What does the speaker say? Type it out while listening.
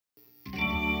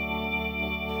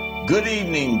Good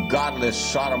evening, godless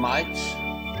sodomites.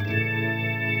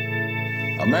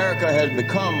 America has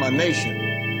become a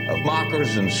nation of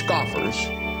mockers and scoffers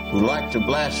who like to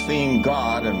blaspheme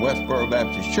God and Westboro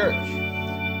Baptist Church.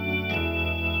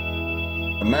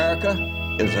 America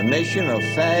is a nation of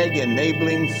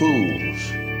fag-enabling fools.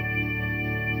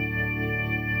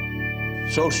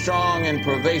 So strong and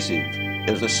pervasive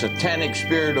is the satanic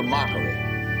spirit of mockery.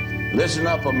 Listen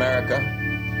up, America.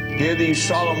 Hear these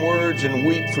solemn words and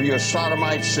weep for your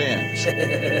sodomite sins. In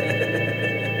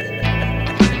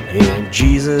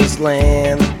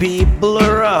Jesusland, the people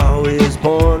are always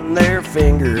pointing their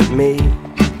finger at me.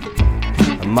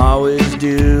 I'm always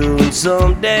doing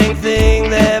some dang thing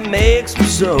that makes me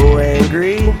so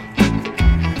angry.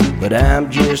 But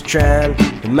I'm just trying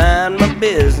to mind my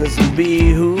business and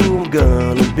be who I'm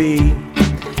gonna be.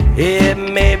 It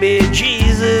may be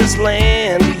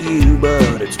Jesusland to you,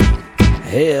 but it's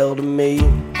hell to me.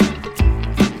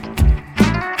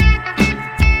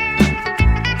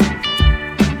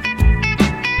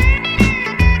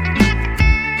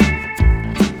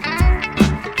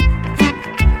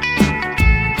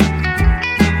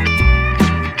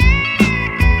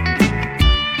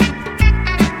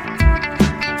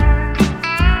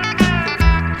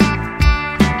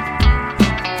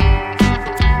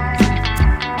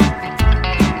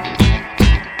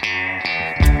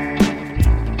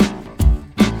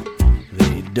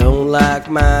 Don't like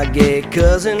my gay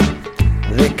cousin,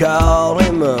 they call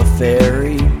him a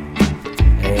fairy.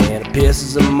 And it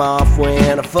pisses them off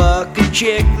when I fuck a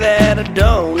chick that I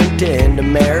don't intend to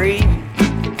marry.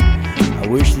 I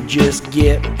wish they'd just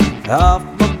get off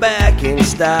my back and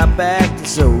stop acting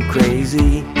so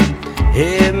crazy.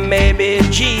 It may be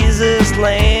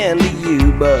Jesusland to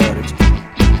you, but it's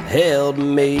hell to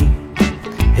me.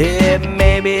 It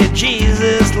may be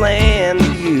Jesusland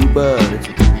to you, but it's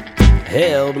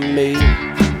hell to me.